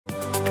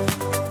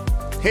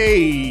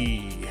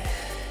Hey,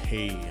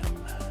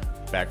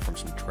 I'm back from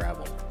some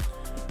travel.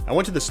 I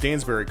went to the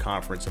Stansberry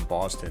conference in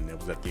Boston. It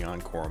was at the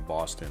Encore in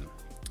Boston.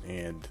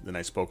 And then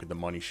I spoke at the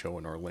Money Show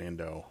in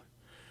Orlando.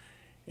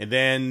 And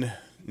then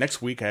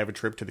next week I have a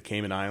trip to the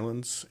Cayman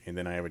Islands. And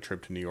then I have a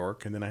trip to New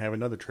York. And then I have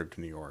another trip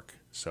to New York.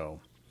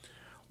 So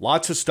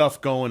lots of stuff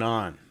going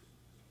on.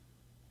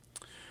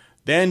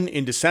 Then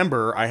in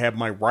December, I have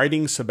my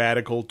writing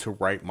sabbatical to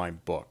write my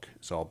book.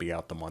 So I'll be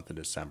out the month of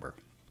December.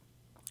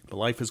 But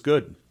life is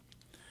good.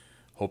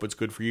 Hope it's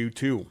good for you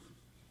too.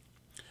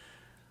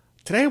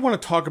 Today I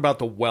want to talk about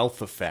the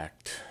wealth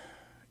effect.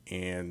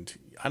 And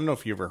I don't know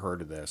if you ever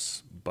heard of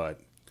this,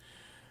 but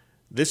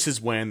this is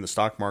when the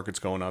stock market's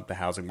going up, the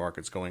housing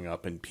market's going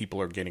up, and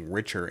people are getting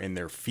richer and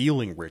they're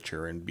feeling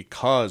richer. And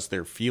because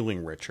they're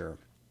feeling richer,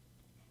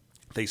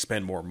 they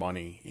spend more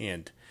money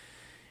and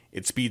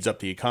it speeds up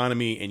the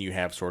economy and you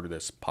have sort of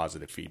this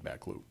positive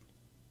feedback loop.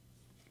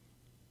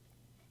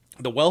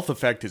 The wealth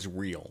effect is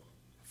real,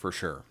 for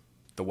sure.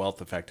 The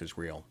wealth effect is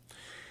real.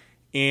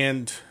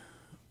 And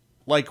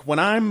like when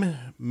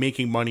I'm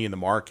making money in the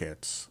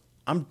markets,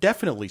 I'm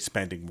definitely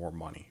spending more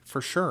money,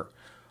 for sure.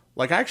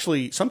 Like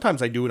actually,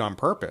 sometimes I do it on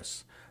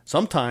purpose.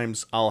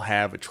 Sometimes I'll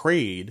have a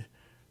trade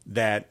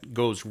that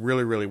goes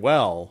really, really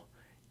well.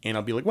 And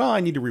I'll be like, well, I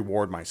need to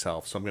reward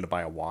myself. So I'm going to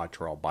buy a watch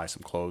or I'll buy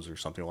some clothes or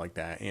something like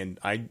that. And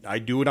I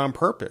do it on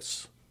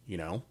purpose, you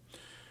know.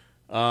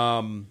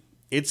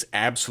 It's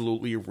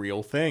absolutely a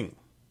real thing.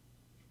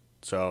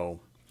 So...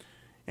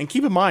 And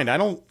keep in mind, I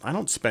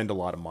don't spend a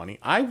lot of money.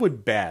 I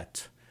would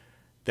bet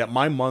that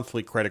my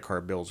monthly credit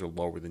card bills are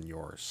lower than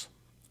yours.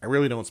 I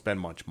really don't spend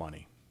much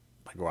money.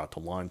 I go out to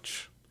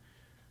lunch,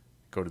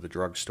 go to the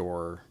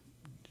drugstore,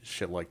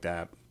 shit like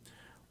that.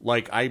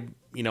 Like I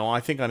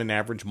think on an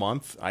average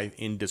month,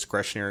 in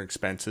discretionary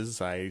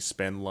expenses, I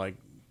spend like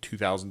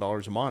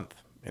 $2,000 a month,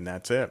 and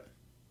that's it.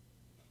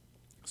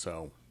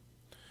 So...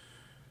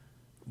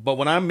 But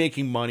when I'm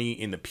making money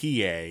in the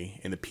PA,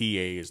 and the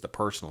PA is the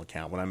personal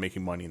account, when I'm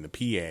making money in the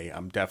PA,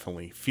 I'm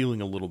definitely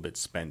feeling a little bit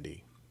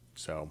spendy.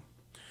 So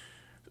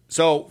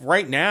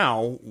right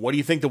now, what do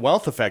you think the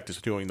wealth effect is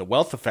doing? The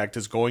wealth effect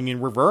is going in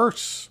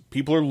reverse.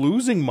 People are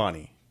losing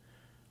money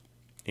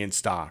in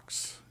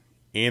stocks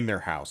and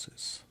their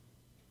houses.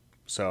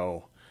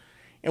 So,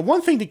 and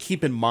one thing to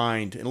keep in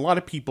mind, and a lot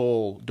of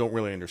people don't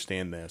really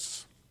understand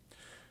this,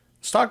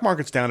 the stock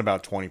market's down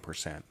about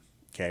 20%,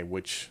 okay,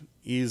 which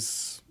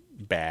is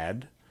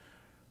bad,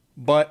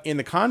 but in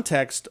the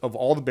context of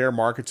all the bear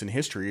markets in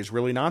history is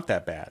really not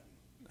that bad.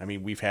 I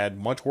mean, we've had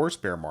much worse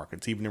bear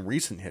markets, even in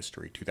recent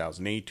history,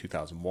 2008,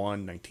 2001,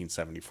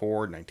 1974,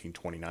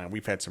 1929.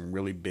 We've had some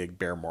really big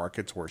bear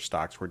markets where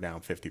stocks were down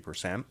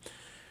 50%.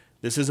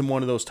 This isn't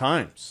one of those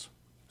times.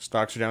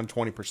 Stocks are down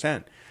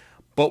 20%.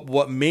 But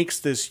what makes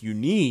this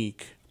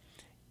unique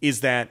is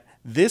that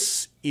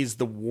this is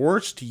the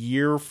worst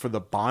year for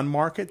the bond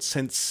market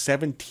since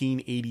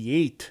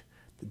 1788.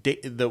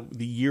 The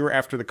year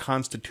after the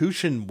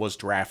Constitution was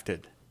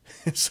drafted.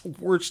 It's the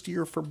worst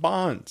year for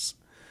bonds.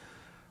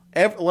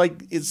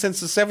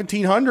 Since the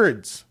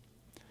 1700s.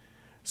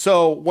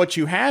 So what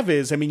you have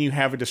is, you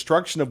have a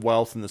destruction of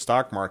wealth in the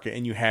stock market,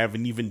 and you have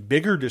an even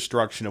bigger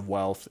destruction of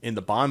wealth in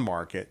the bond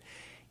market.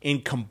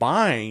 And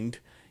combined,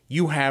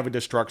 you have a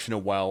destruction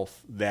of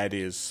wealth that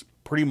is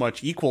pretty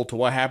much equal to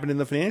what happened in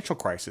the financial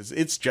crisis.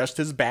 It's just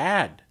as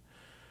bad.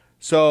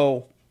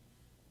 So,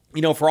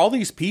 for all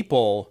these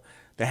people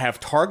that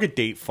have target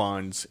date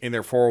funds in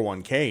their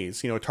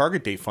 401ks. A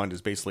target date fund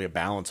is basically a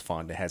balance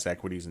fund that has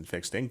equities and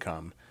fixed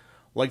income.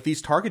 Like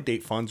these target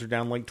date funds are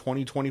down like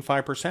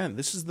 20-25%.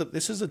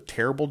 This is a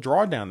terrible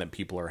drawdown that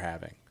people are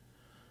having.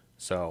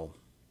 So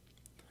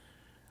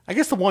I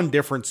guess the one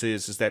difference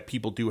is that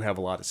people do have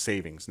a lot of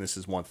savings, and this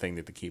is one thing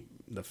that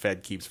the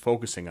Fed keeps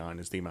focusing on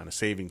is the amount of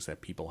savings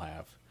that people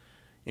have.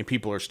 And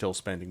people are still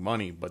spending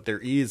money, but there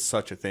is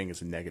such a thing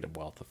as a negative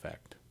wealth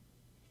effect.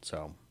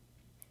 So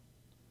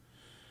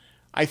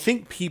I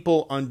think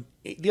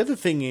the other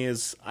thing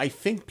is, I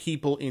think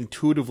people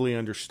intuitively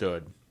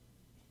understood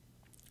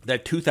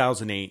that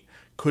 2008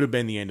 could have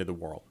been the end of the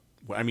world.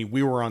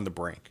 We were on the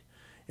brink.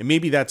 And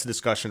maybe that's a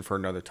discussion for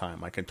another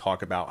time. I can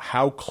talk about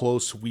how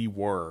close we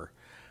were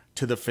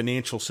to the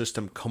financial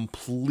system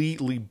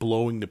completely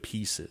blowing to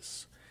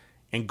pieces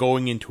and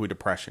going into a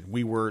depression.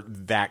 We were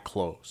that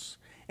close.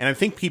 And I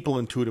think people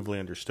intuitively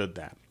understood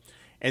that.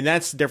 And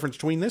that's the difference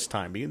between this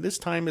time. This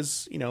time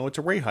is, it's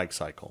a rate hike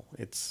cycle.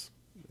 It's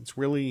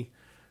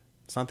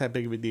not that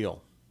big of a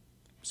deal.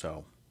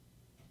 So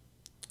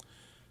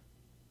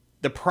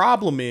the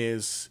problem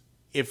is,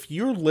 if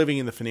you're living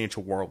in the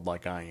financial world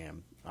like I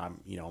am, I'm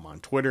on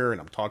Twitter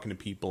and I'm talking to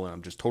people and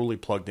I'm just totally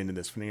plugged into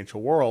this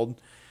financial world.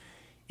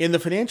 In the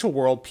financial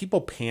world,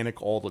 people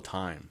panic all the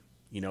time.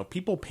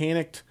 People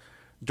panicked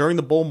during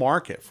the bull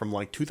market from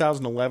like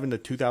 2011 to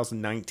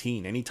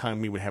 2019.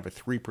 Anytime we would have a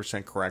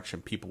 3%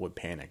 correction, people would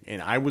panic.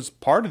 And I was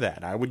part of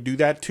that. I would do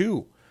that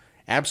too.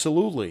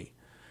 Absolutely.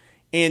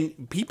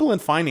 And people in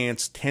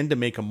finance tend to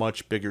make a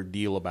much bigger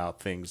deal about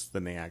things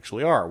than they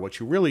actually are.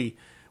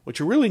 What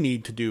you really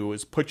need to do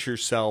is put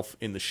yourself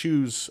in the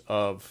shoes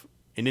of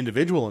an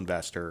individual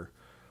investor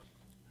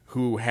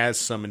who has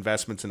some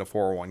investments in a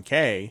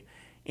 401k.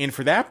 And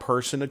for that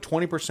person, a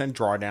 20%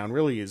 drawdown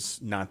really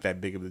is not that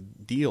big of a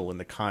deal in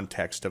the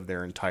context of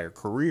their entire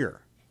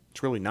career.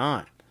 It's really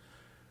not.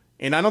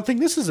 And I don't think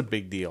this is a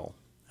big deal.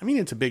 I mean,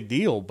 it's a big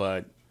deal,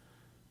 but,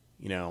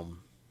 you know,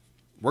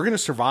 we're going to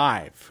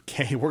survive.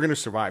 Okay, we're going to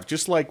survive.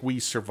 Just like we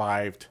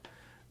survived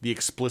the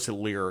explicit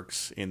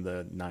lyrics in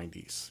the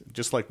 90s.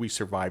 Just like we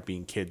survived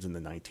being kids in the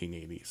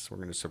 1980s. We're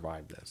going to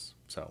survive this.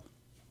 So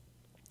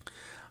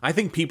I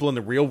think people in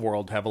the real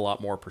world have a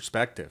lot more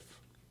perspective.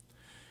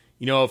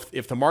 You know,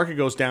 if the market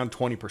goes down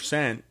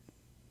 20%,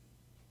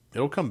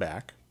 it'll come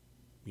back.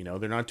 You know,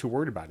 they're not too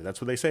worried about it. That's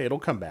what they say. It'll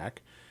come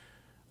back.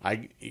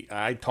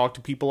 I talk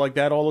to people like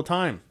that all the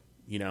time,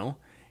 you know.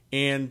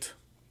 And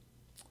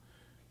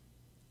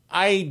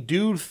I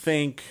do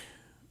think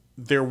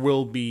there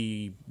will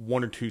be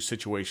one or two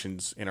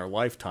situations in our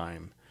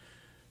lifetime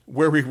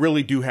where we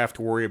really do have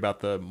to worry about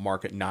the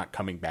market not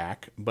coming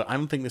back. But I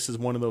don't think this is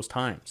one of those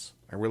times.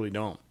 I really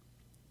don't.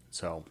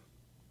 So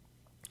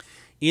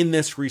in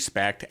this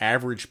respect,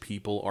 average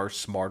people are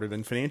smarter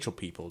than financial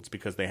people. It's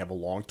because they have a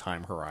long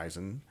time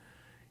horizon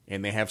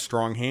and they have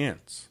strong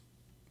hands.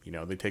 You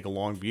know, they take a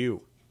long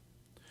view.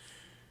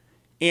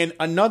 And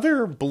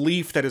another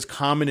belief that is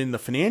common in the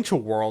financial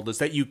world is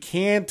that you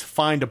can't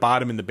find a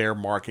bottom in the bear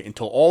market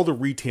until all the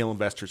retail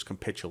investors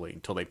capitulate,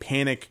 until they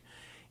panic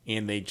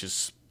and they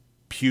just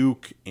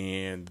puke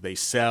and they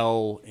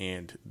sell,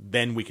 and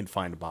then we can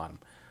find a bottom.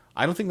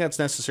 I don't think that's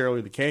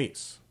necessarily the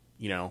case.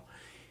 You know,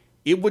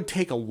 it would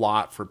take a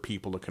lot for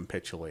people to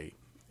capitulate.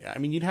 I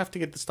mean, you'd have to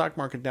get the stock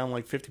market down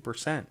like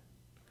 50%.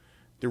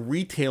 The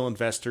retail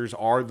investors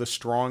are the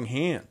strong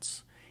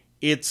hands.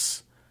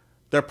 It's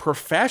the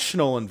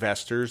professional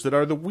investors that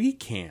are the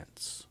weak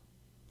hands.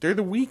 They're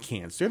the weak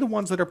hands. They're the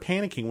ones that are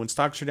panicking when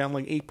stocks are down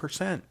like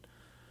 8%.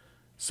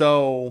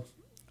 So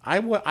I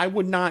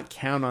would not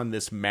count on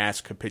this mass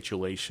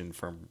capitulation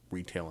from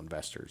retail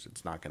investors.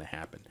 It's not going to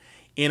happen.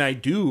 And I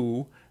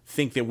do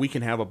think that we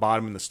can have a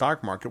bottom in the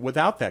stock market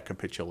without that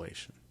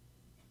capitulation.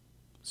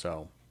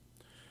 So,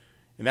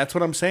 and that's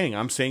what I'm saying.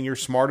 I'm saying you're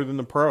smarter than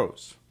the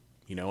pros.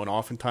 You know, and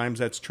oftentimes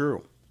that's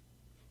true.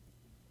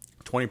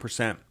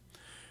 20%.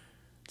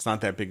 It's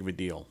not that big of a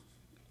deal.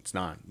 It's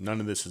not. None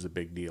of this is a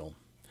big deal.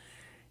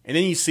 And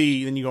then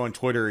you go on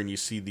Twitter and you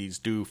see these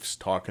doofs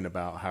talking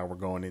about how we're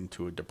going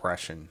into a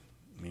depression.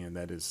 Man,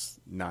 that is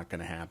not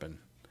going to happen.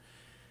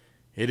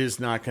 It is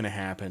not going to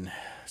happen.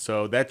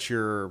 So that's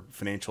your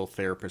financial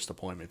therapist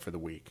appointment for the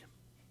week.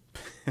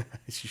 You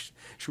should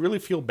really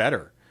feel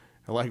better.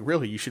 Like,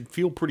 really, you should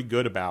feel pretty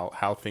good about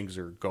how things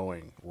are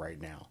going right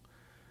now.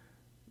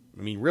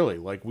 I mean, really,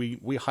 like we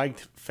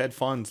hiked Fed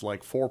funds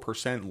like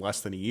 4% in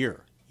less than a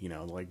year. You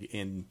know, like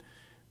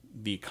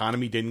the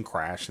economy didn't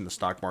crash and the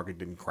stock market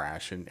didn't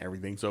crash and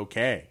everything's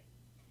okay.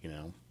 You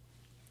know,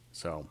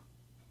 so.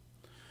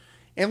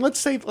 And let's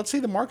say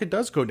the market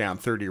does go down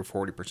 30 or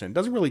 40%. It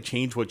doesn't really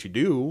change what you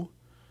do,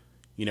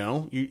 you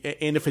know.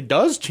 And if it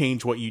does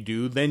change what you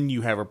do, then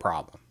you have a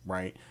problem,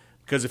 right?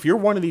 Because if you're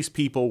one of these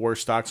people where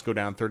stocks go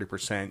down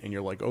 30% and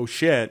you're like, oh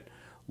shit,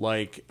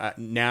 like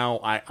now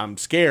I'm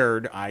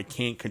scared, I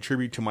can't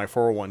contribute to my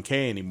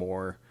 401k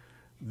anymore,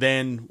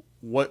 then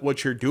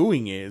what you're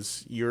doing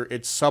is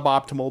it's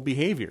suboptimal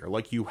behavior.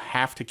 Like you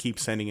have to keep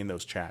sending in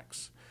those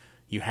checks.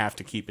 You have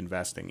to keep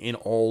investing in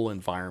all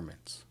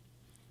environments.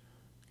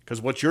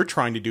 Because what you're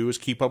trying to do is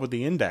keep up with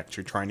the index.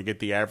 You're trying to get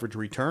the average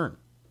return,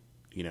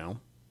 you know.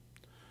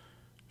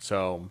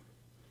 So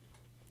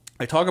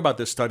I talk about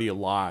this study a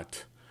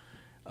lot.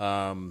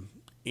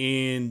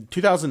 In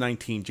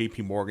 2019,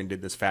 JP Morgan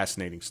did this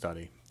fascinating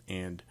study.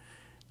 And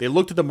they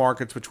looked at the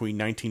markets between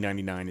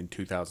 1999 and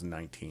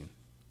 2019.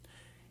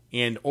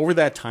 And over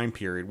that time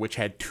period, which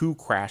had two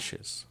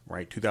crashes,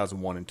 right,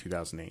 2001 and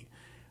 2008,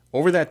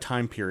 over that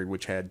time period,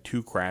 which had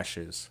two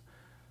crashes,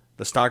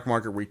 the stock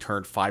market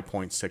returned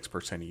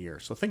 5.6% a year.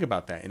 So think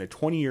about that. In a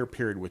 20-year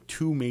period with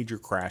two major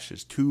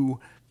crashes, two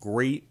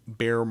great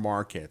bear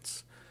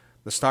markets,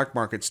 the stock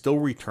market still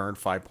returned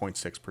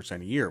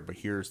 5.6% a year. But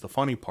here's the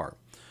funny part.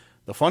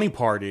 The funny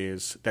part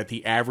is that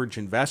the average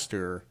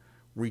investor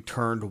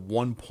returned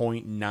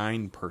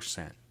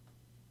 1.9%.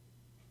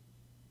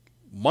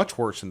 Much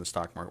worse in the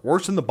stock market.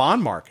 Worse in the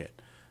bond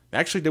market. They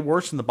actually did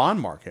worse in the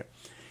bond market.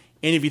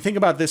 And if you think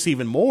about this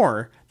even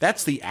more,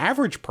 that's the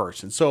average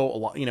person.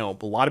 So, you know,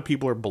 a lot of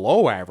people are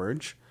below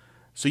average.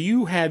 So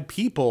you had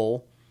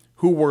people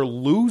who were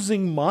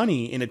losing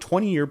money in a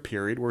 20-year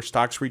period where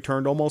stocks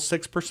returned almost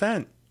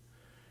 6%.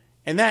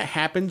 And that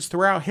happens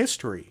throughout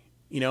history,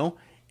 you know,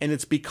 and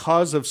it's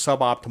because of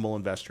suboptimal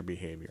investor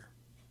behavior.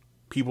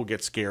 People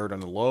get scared on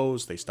the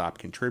lows. They stop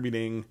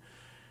contributing.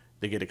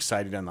 They get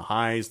excited on the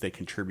highs. They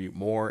contribute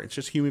more. It's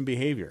just human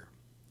behavior,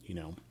 you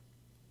know.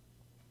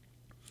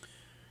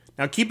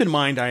 Now, keep in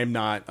mind, I am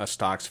not a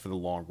stocks for the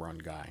long run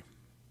guy,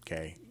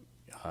 okay?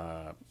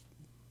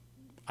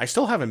 I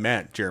still haven't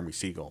met Jeremy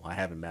Siegel. I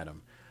haven't met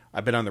him.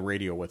 I've been on the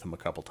radio with him a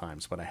couple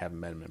times, but I haven't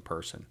met him in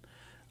person.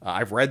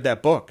 I've read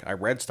that book. I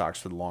read Stocks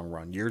for the Long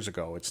Run years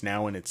ago. It's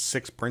now in its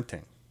 6th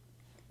printing,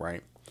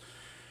 right?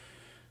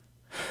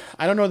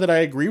 I don't know that I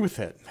agree with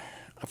it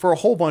for a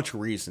whole bunch of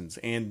reasons.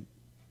 And,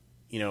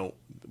 you know,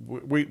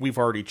 we've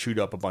already chewed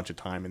up a bunch of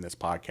time in this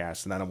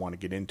podcast, and I don't want to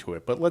get into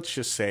it. But let's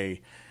just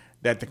say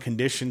that the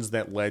conditions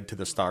that led to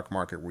the stock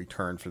market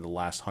return for the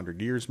last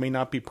 100 years may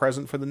not be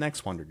present for the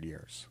next 100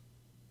 years.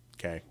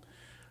 Okay?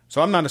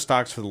 So I'm not a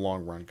stocks for the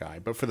long run guy,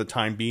 but for the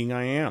time being,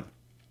 I am.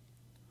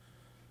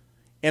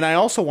 And I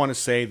also want to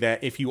say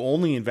that if you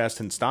only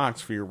invest in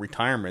stocks for your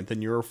retirement,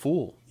 then you're a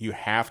fool. You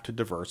have to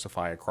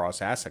diversify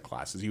across asset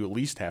classes. You at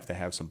least have to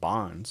have some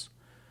bonds,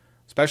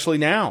 especially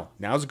now.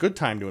 Now's a good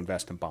time to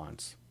invest in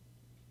bonds.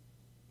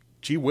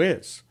 Gee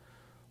whiz.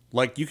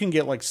 Like, you can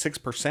get like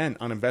 6%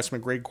 on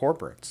investment grade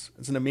corporates.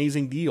 It's an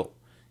amazing deal.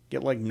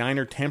 Get like 9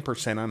 or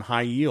 10% on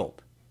high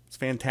yield. It's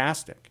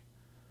fantastic.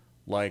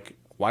 Like,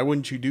 why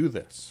wouldn't you do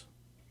this?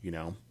 You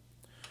know?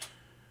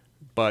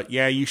 But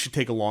yeah, you should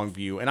take a long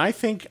view. And I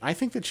think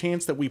the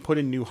chance that we put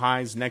in new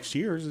highs next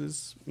year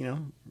is, you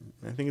know,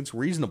 I think it's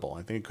reasonable.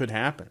 I think it could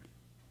happen.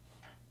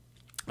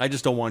 I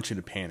just don't want you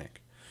to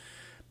panic.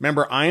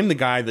 Remember, I am the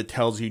guy that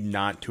tells you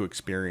not to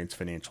experience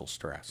financial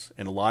stress.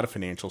 And a lot of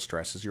financial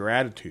stress is your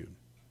attitude.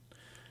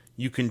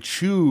 You can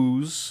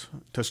choose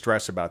to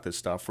stress about this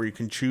stuff, or you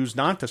can choose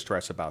not to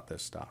stress about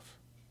this stuff.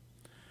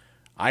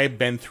 I have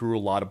been through a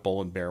lot of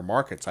bull and bear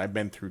markets. I've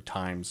been through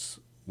times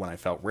when I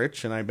felt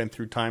rich, and I've been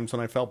through times when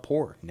I felt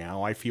poor.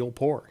 Now I feel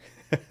poor.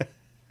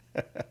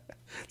 It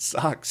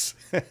sucks.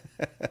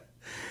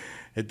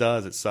 It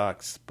does. It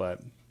sucks.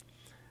 But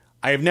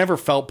I have never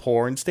felt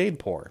poor and stayed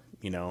poor,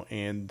 you know,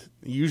 and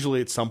usually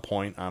at some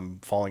point I'm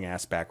falling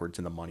ass backwards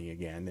in the money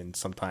again, and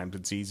sometimes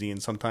it's easy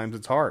and sometimes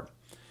it's hard.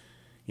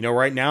 You know,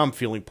 right now I'm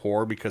feeling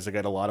poor because I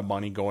got a lot of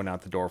money going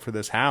out the door for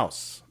this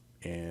house,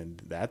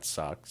 and that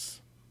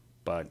sucks,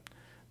 but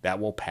that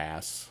will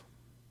pass.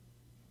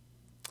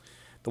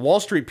 The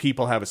Wall Street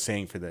people have a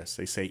saying for this.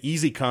 They say,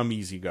 easy come,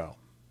 easy go.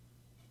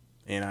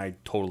 And I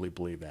totally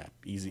believe that.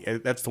 Easy.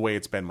 That's the way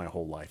it's been my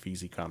whole life.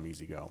 Easy come,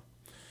 easy go.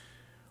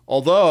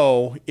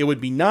 Although, it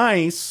would be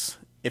nice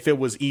if it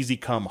was easy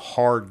come,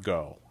 hard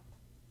go.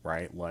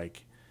 Right?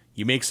 Like,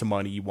 you make some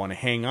money, you want to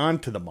hang on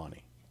to the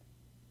money.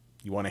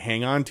 You want to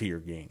hang on to your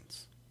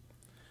gains.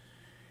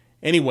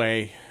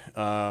 Anyway,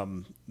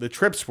 the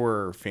trips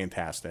were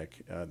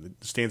fantastic. The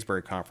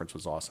Stansbury conference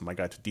was awesome. I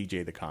got to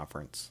DJ the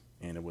conference,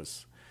 and it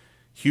was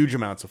huge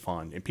amounts of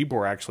fun, and people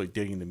were actually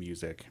digging the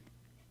music.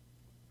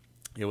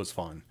 It was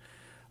fun.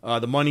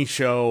 The money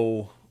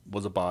show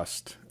was a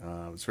bust.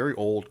 It was a very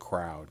old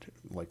crowd,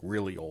 like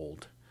really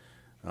old.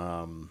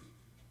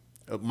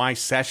 My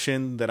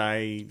session that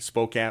I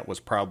spoke at was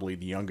probably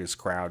the youngest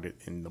crowd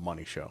in the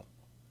money show.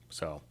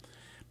 So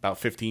about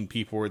 15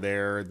 people were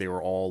there. They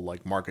were all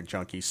like market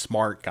junkies,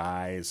 smart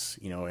guys,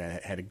 you know,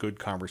 had a good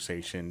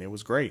conversation. It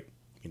was great.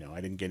 You know,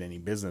 I didn't get any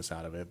business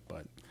out of it,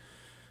 but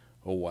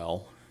oh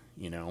well,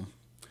 you know.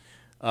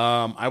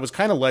 I was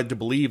kind of led to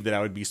believe that I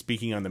would be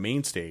speaking on the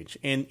main stage.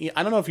 And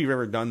I don't know if you've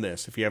ever done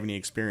this, if you have any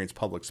experience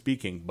public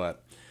speaking,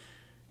 but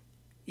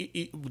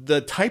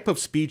the type of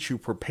speech you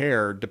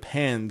prepare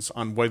depends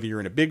on whether you're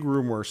in a big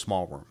room or a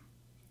small room.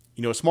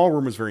 You know, a small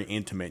room is very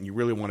intimate, and you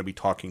really want to be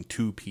talking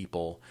to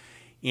people.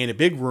 And a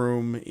big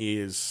room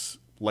is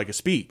like a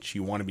speech.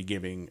 You want to be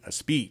giving a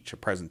speech, a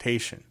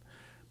presentation,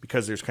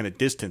 because there's kind of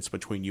distance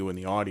between you and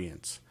the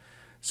audience.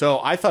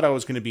 So I thought I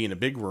was going to be in a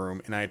big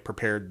room, and I had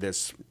prepared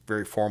this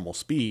very formal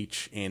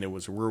speech, and it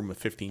was a room of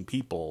 15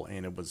 people,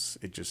 and it would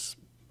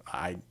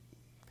have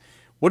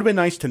been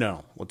nice to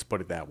know. Let's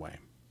put it that way.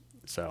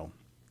 So,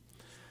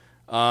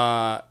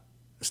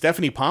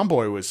 Stephanie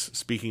Pomboy was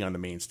speaking on the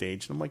main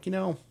stage, and I'm like, you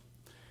know,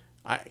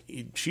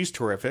 she's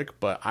terrific,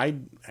 but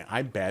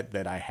I bet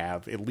that I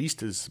have at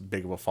least as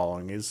big of a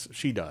following as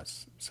she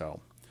does.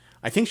 So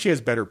I think she has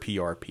better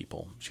PR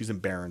people. She's in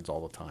Barron's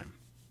all the time.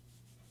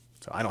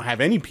 So I don't have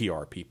any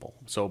PR people.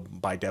 So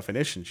by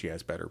definition, she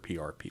has better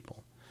PR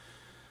people.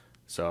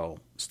 So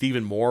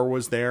Stephen Moore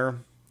was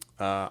there.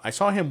 I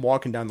saw him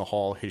walking down the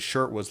hall. His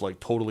shirt was like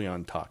totally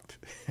untucked.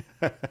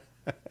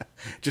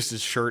 Just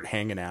his shirt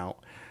hanging out.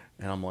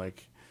 And I'm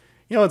like,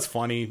 you know, it's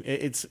funny.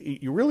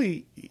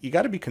 You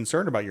got to be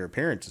concerned about your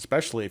appearance,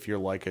 especially if you're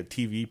like a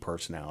TV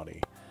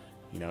personality.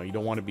 You know, you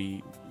don't want to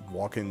be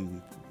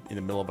walking in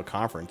the middle of a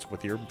conference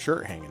with your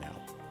shirt hanging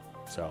out.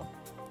 So,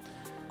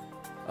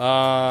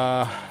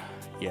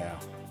 yeah.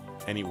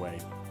 Anyway,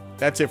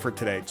 that's it for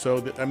today. So,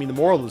 the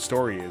moral of the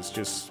story is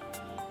just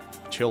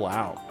chill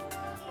out.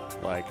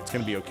 Like, it's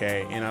going to be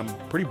okay. And I'm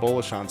pretty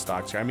bullish on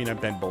stocks here. I mean,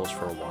 I've been bullish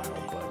for a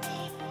while,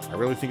 but I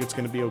really think it's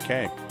going to be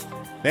okay.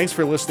 Thanks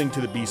for listening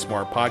to the Be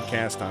Smart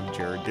podcast. I'm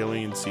Jared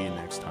Dillian. See you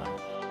next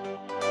time.